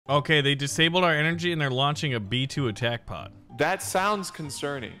Okay, they disabled our energy and they're launching a B2 attack pod. That sounds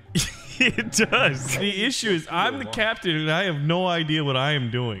concerning. It does. The issue is I'm the captain and I have no idea what I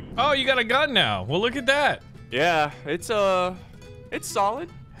am doing. Oh, you got a gun now. Well, look at that. Yeah, it's solid.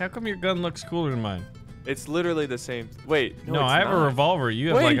 How come your gun looks cooler than mine? It's literally the same. Wait, no, I have a revolver. You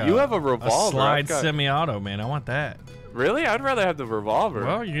have Wait, like you have a revolver. A slide semi-auto, man. I want that. Really? I'd rather have the revolver.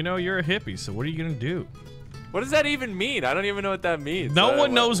 Well, you know, you're a hippie, so what are you gonna do? What does that even mean? I don't even know what that means. No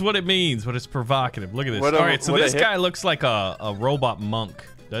one knows what it means, but it's provocative. Look at this. All right, so this guy looks like a robot monk,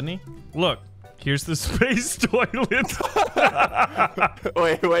 doesn't he? Look, here's the space toilet.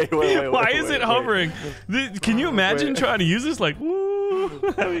 wait. Why is it hovering? Can you imagine trying to use this? Like, woo.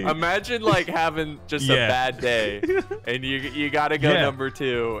 Imagine like having just a bad day, and you gotta go number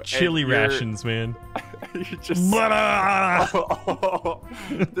 2. Chili rations, man. You're just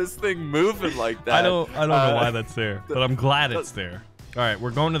this thing moving like that. I don't know why that's there, but I'm glad it's there. All right,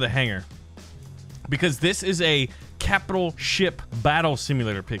 we're going to the hangar because this is a capital ship battle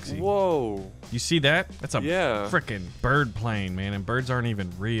simulator, Pixie. Whoa! You see that? That's a freaking bird plane, man, and birds aren't even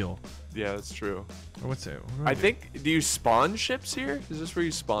real. Yeah, that's true. What's it? I think, do you spawn ships here? Is this where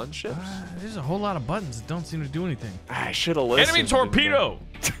you spawn ships? There's a whole lot of buttons that don't seem to do anything. I should have listened. Enemy torpedo!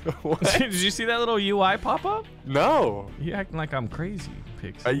 What? Did you see that little UI pop up? No. You acting like I'm crazy,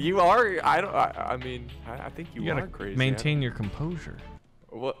 Pixie. You are. I mean, I think you are crazy. Maintain your composure.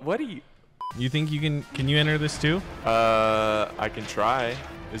 What do you? You think you can you enter this too? I can try.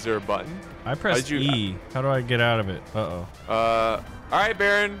 Is there a button? I pressed E. How do I get out of it? All right,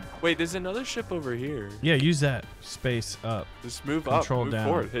 Baron. Wait, there's another ship over here. Yeah, use that. Space up. Just move Control up. Move down.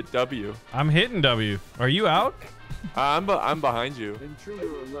 forward. Hit W. I'm hitting W. Are you out? I'm behind you.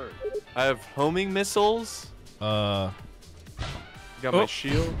 Intruder alert. I have homing missiles. Got my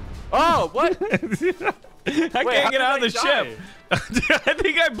shield. Oh, what? I can't get out of the ship. I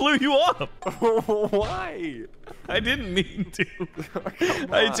think I blew you up. Why? I didn't mean to.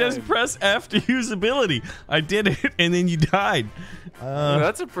 I just pressed F to use ability. I did it, and then you died.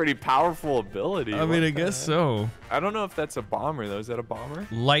 That's a pretty powerful ability. I mean, I guess so. I don't know if that's a bomber, though. Is that a bomber?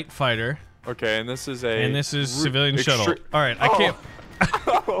 Light fighter. Okay, and this is a... And this is civilian shuttle. All right, I can't...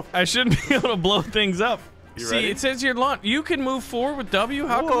 I shouldn't be able to blow things up. See, it says you're launched. You can move forward with W.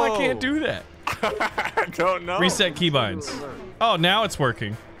 How come I can't do that? I don't know. Reset keybinds. Oh, now it's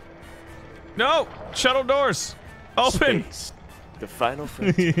working. No! Shuttle doors! Open! Space. The final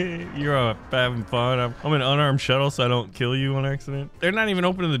frontier. You're having fun. I'm an unarmed shuttle, so I don't kill you on accident. They're not even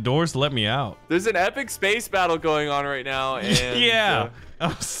opening the doors to let me out. There's an epic space battle going on right now. And, yeah.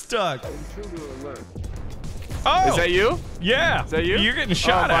 I'm stuck. Oh! Is that you? Yeah. Is that you? You're getting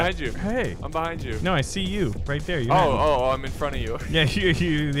shot at. I'm behind you. Hey. I'm behind you. No, I see you right there. You're I'm in front of you. Yeah,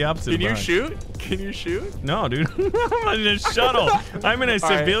 you the opposite. Can you shoot? Can you shoot? No, dude. I'm in a shuttle. I'm in a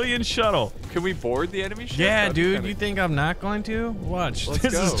civilian shuttle. Can we board the enemy ship? Yeah, dude. You think I'm not going to? Watch.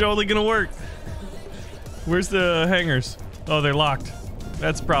 This is totally gonna work. Where's the hangars? Oh, they're locked.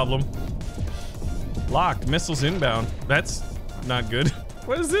 That's a problem. Locked. Missiles inbound. That's not good.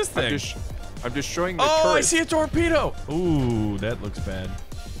 What is this thing? I'm destroying the turret. turret. I see a torpedo. Ooh, that looks bad.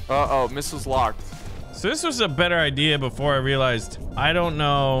 Uh-oh, missiles locked. So this was a better idea before I realized I don't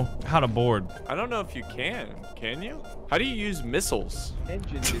know how to board. I don't know if you can. Can you? How do you use missiles?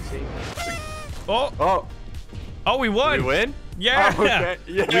 Engine disabled. Oh, we won. Did we win? Yeah. Oh, okay.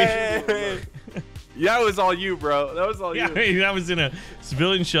 Yeah. Yeah, it was all you, bro. That was all you. Yeah, I was in a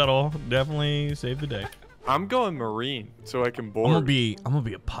civilian shuttle. Definitely saved the day. I'm going Marine so I can board. I'm gonna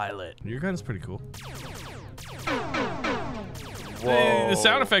be a pilot. Your gun's pretty cool. Whoa. The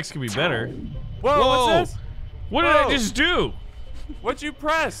sound effects could be better. Whoa, what's this? What did I just do? What'd you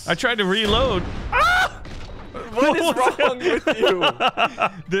press? I tried to reload. Ah! What is wrong with you?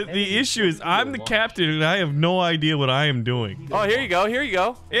 The issue is I'm the captain and I have no idea what I am doing. Oh, here you go. Here you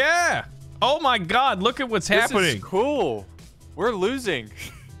go. Yeah. Oh my God, look at what's happening. This is cool. We're losing.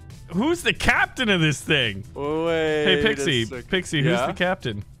 Who's the captain of this thing? Wait. Hey, Pixie. Pixie, who's the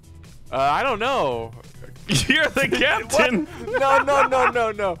captain? I don't know. You're the captain.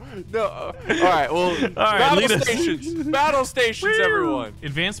 No. All right, well, battle stations. Battle stations, everyone.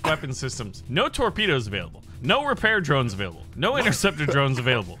 Advanced weapon systems. No torpedoes available. No repair drones available. No interceptor drones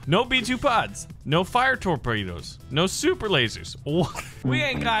available. No B2 pods. No fire torpedoes. No super lasers. We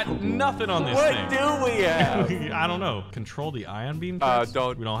ain't got nothing on this thing. What do we have? I don't know. Control the ion beam turrets?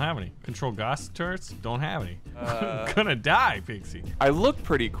 Don't. We don't have any. Control gas turrets? Don't have any. I'm gonna die, Pixie. I look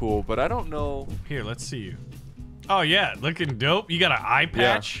pretty cool, but I don't know. Here, let's see you. Oh, yeah. Looking dope. You got an eye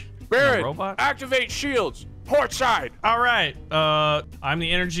patch? Yeah. Baron, robot? activate shields. Port side. All right. I'm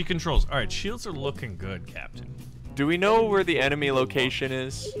the energy controls. All right, shields are looking good, Captain. Do we know where the enemy location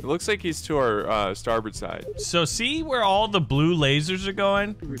is? It looks like he's to our starboard side. So see where all the blue lasers are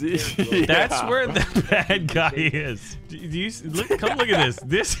going? Yeah. That's where the bad guy is. Do you come look at this.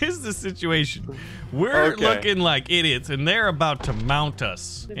 This is the situation. We're looking like idiots, and they're about to mount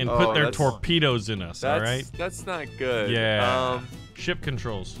us and put their torpedoes in us. All right. That's not good. Yeah. Ship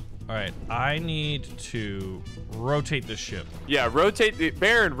controls. All right, I need to rotate the ship. Yeah, rotate the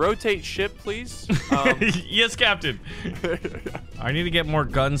Baron. Rotate ship, please. Yes, Captain. I need to get more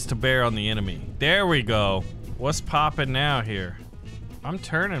guns to bear on the enemy. There we go. What's popping now here? I'm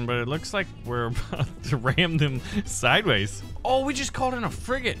turning, but it looks like we're about to ram them sideways. Oh, we just called in a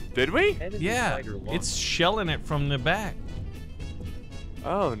frigate. Did we? Yeah, it's shelling it from the back.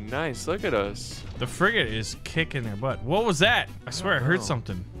 Oh, nice. Look at us. The frigate is kicking their butt. What was that? I swear I heard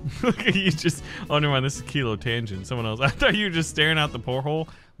something. Look at you just... Oh, never mind. This is Kilo Tangent. Someone else. I thought you were just staring out the porthole.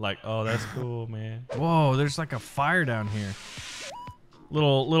 Like, oh, that's cool, man. Whoa, there's like a fire down here.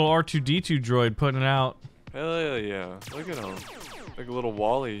 Little R2-D2 droid putting it out. Hell yeah. Look at him. Like a little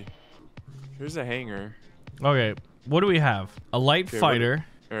Wally. Here's a hangar. Okay, what do we have? A light fighter.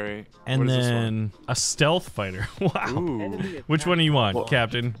 All right. And then a stealth fighter. Wow. Ooh. Which one do you want,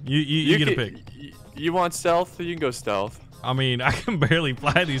 Captain? You get a pick. You want stealth? You can go stealth. I mean, I can barely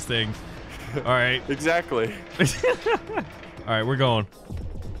fly these things. All right. Exactly. All right, we're going.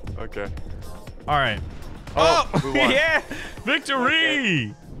 Okay. All right. Oh, yeah!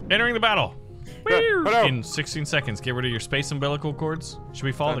 Victory! Okay. Entering the battle. Yeah, in 16 seconds, get rid of your space umbilical cords. Should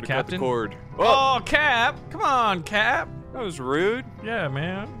we follow the captain? The cord. Oh, Cap! Come on, Cap! That was rude. Yeah,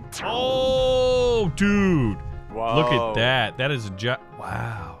 man. Oh, dude. Wow. Look at that. That is a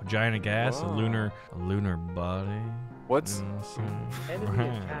wow. Giant of gas, a lunar body. What's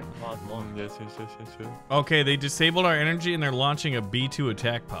Okay, they disabled our energy and they're launching a B2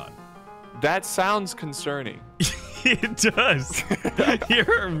 attack pod. That sounds concerning. It does.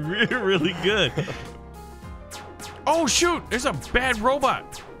 You're really good. Oh shoot, there's a bad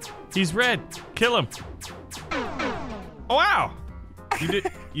robot. He's red. Kill him. Oh wow.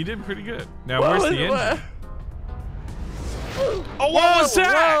 You did pretty good. Now where's the engine? Oh, what was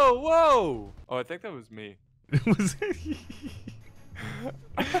that? Whoa. Oh, I think that was me. Was it?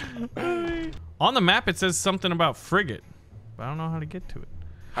 On the map it says something about frigate, but I don't know how to get to it.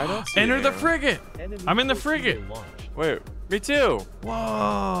 I don't see Enter the frigate. I'm in the frigate. Wait, me too.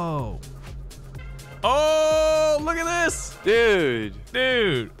 Whoa. Oh, look at this. Dude,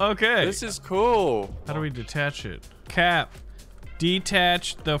 okay. This is cool. How do we detach it? Cap,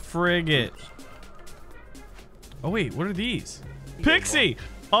 detach the frigate. Oh wait, what are these? Pixie,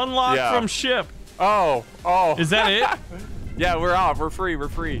 unlock from ship. Oh. Is that it? Yeah, we're off. We're free. All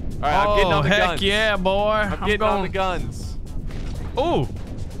right, I'm getting on the guns. Heck yeah, boy. I'm getting on the guns. Oh.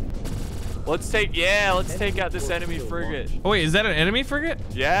 Let's take out this enemy frigate. Oh wait, is that an enemy frigate?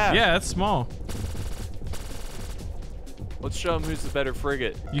 Yeah. Yeah, that's small. Let's show them who's the better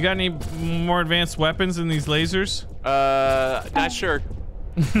frigate. You got any more advanced weapons than these lasers? Not sure.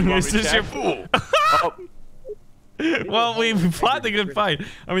 Is this your fool? Well, we fought the good fight.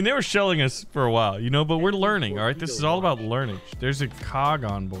 I mean, they were shelling us for a while, you know, but we're learning, all right? This is all about learning. There's a cog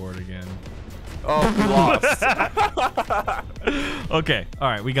on board again. Oh, we lost. Okay, all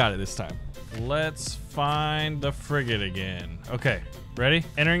right, we got it this time. Let's find the frigate again. Okay, ready?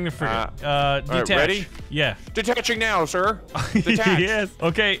 Entering the frigate. Detach. Right, ready? Yeah. Detaching now, sir. Detach. Yes.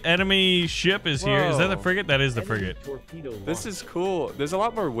 Okay, enemy ship is here. Is that the frigate? That is the frigate. This is cool. There's a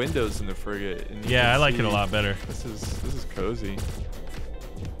lot more windows in the frigate. And yeah, I like it a lot better. This is cozy.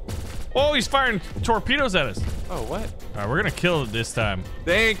 Oh, he's firing torpedoes at us. Oh, what? All right, we're gonna kill it this time.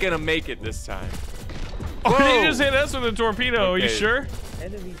 They ain't gonna make it this time. Oh, they just hit us with a torpedo. Okay. Are you sure?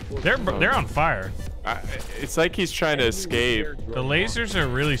 They're on fire. It's like he's trying to escape. The lasers are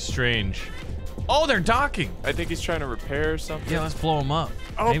really strange. Oh, they're docking. I think he's trying to repair something. Yeah, let's blow them up.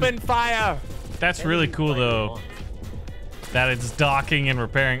 Open fire. That's really cool, though. That it's docking and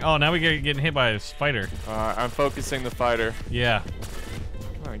repairing. Oh, now we're getting hit by a fighter. I'm focusing the fighter. Yeah.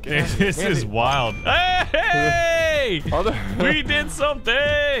 Come on, this is wild. Hey! We did something!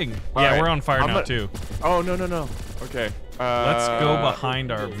 Yeah, we're on fire now, too. Oh, no. Okay. Let's go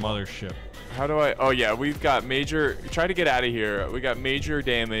behind our mothership. How do I... Oh, yeah, we've got major... Try to get out of here. We got major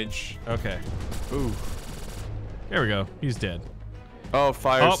damage. Okay. Ooh. There we go. He's dead. Oh,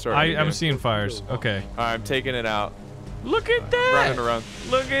 fire's starting. I'm seeing fires. Okay. I'm taking it out. Look at that! Running around.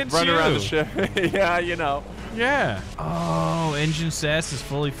 Look at Running around the ship. Yeah, you know. Yeah. Oh, engine SAS is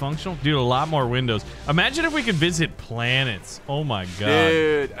fully functional. Dude, a lot more windows. Imagine if we could visit planets. Oh my god.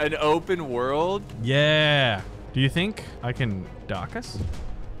 Dude, an open world? Yeah. Do you think I can dock us?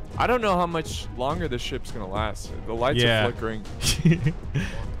 I don't know how much longer the ship's gonna last. The lights are flickering.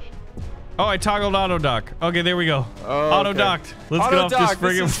 Oh, I toggled auto dock. Okay, there we go. Oh, auto docked. Let's get off this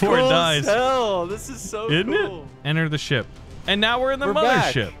frigate before it dies. Hell, this is so cool. Isn't it? Enter the ship. And now we're in the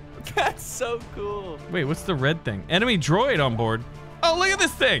mothership. That's so cool. Wait, what's the red thing? Enemy droid on board. Oh, look at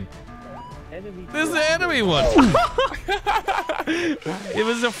this thing. This is the enemy one. It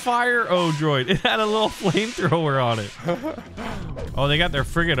was a fire droid. It had a little flamethrower on it. Oh, they got their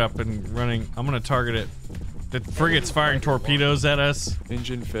frigate up and running. I'm gonna target it. The frigate's firing torpedoes at us.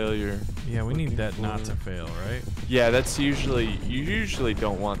 Engine failure. Yeah, we need that not to fail, right? Yeah, that's usually, you usually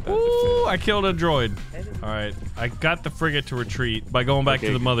don't want that to Ooh, fail. I killed a droid. All right, I got the frigate to retreat by going back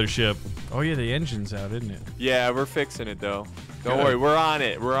to the mothership. Oh yeah, the engine's out, isn't it? Yeah, we're fixing it though. Don't worry, we're on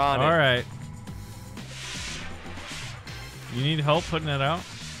it. We're on it. All right. You need help putting it out?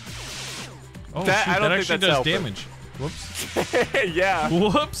 Oh, that, shoot, that actually does damage. Whoops. Yeah.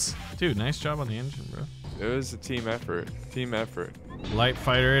 Whoops. Dude, nice job on the engine, bro. It was a team effort. Team effort. Light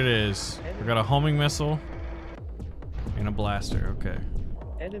fighter it is. We got a homing missile and a blaster. Okay.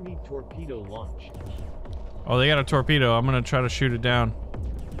 Enemy torpedo launched. Oh, they got a torpedo. I'm gonna try to shoot it down.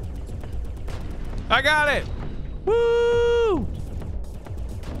 I got it! Woo!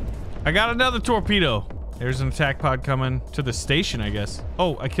 I got another torpedo. There's an attack pod coming to the station, I guess.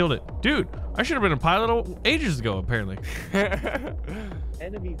 Oh, I killed it. Dude, I should have been a pilot ages ago, apparently.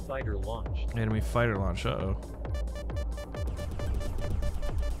 Enemy fighter launched. Enemy fighter launch. Uh-oh.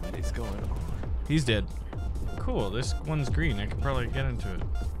 What is going on? He's dead. Cool, this one's green. I could probably get into it.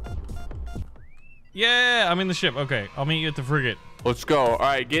 Yeah, I'm in the ship. Okay, I'll meet you at the frigate. Let's go. All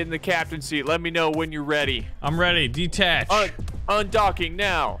right, get in the captain's seat. Let me know when you're ready. I'm ready. Detach. Undocking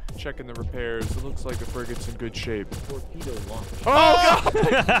now. Checking the repairs. It looks like the frigate's in good shape. Torpedo launched. Oh,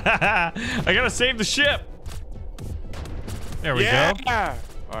 God! I gotta save the ship. There we go.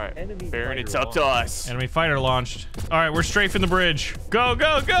 All right, Enemy Baron, it's fighter up to us. Enemy fighter launched. All right, we're strafing the bridge. Go,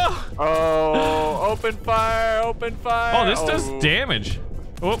 go, go! Oh, open fire! Open fire! Oh, this does damage.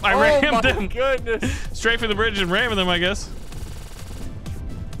 Oh, I rammed them. Oh my goodness! Strafing the bridge and ramming them, I guess.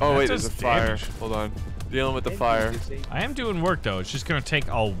 Oh That wait, does there's a fire. damage. Hold on. Dealing with the fire. I am doing work though. It's just gonna take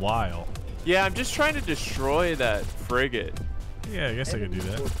a while. Yeah, I'm just trying to destroy that frigate. Yeah, I guess I could do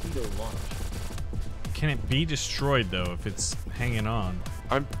that. Torpedo launched. Can it be destroyed though if it's hanging on?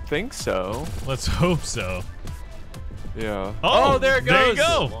 I think so. Let's hope so. Yeah. Oh, there it goes. There you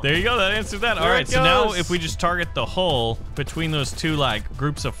go. There you go. That answered that. All right. So now if we just target the hull between those two like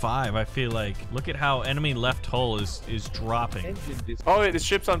groups of 5, I feel like look at how enemy left hull is dropping. Oh wait, the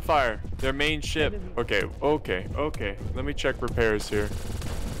ship's on fire. Their main ship. Okay. Let me check repairs here.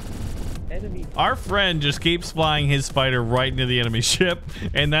 Our friend just keeps flying his fighter right into the enemy ship,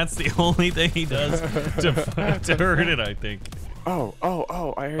 and that's the only thing he does to hurt it, I think. Oh, I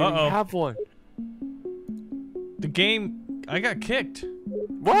already have one. The game, I got kicked.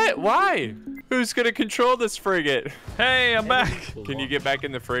 What? Why? Who's gonna control this frigate? Hey, I'm back. Can you get back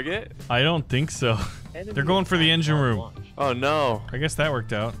in the frigate? I don't think so. They're going for the engine room. Oh no. I guess that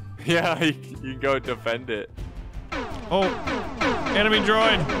worked out. Yeah, you can go defend it. Oh, enemy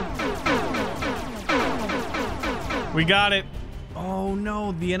droid. We got it. Oh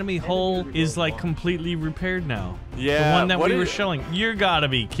no, the enemy hull is like completely repaired now. Yeah. The one that we were showing. You gotta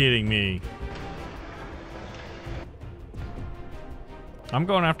be kidding me. I'm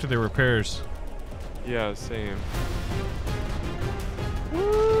going after the repairs. Yeah, same.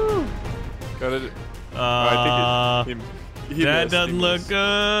 Woo! Got it. I think he that missed. doesn't look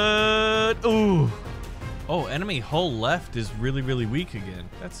good. Ooh. Oh, enemy hull left is really, really weak again.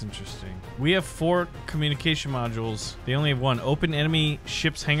 That's interesting. We have 4 communication modules. They only have 1. Open enemy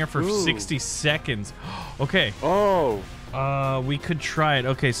ship's hangar for 60 seconds. Okay. Oh. We could try it.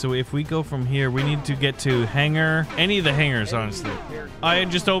 Okay, so if we go from here, we need to get to hangar. Any of the hangars, honestly. I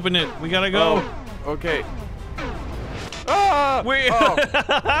just opened it. We gotta go. Oh, okay. Ah!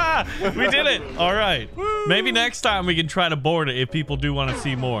 We did it. All right. Maybe next time we can try to board it if people do want to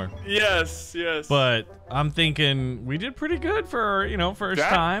see more. Yes, yes. But I'm thinking we did pretty good for, first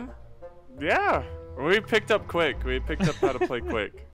time. Yeah. We picked up quick. We picked up how to play quick.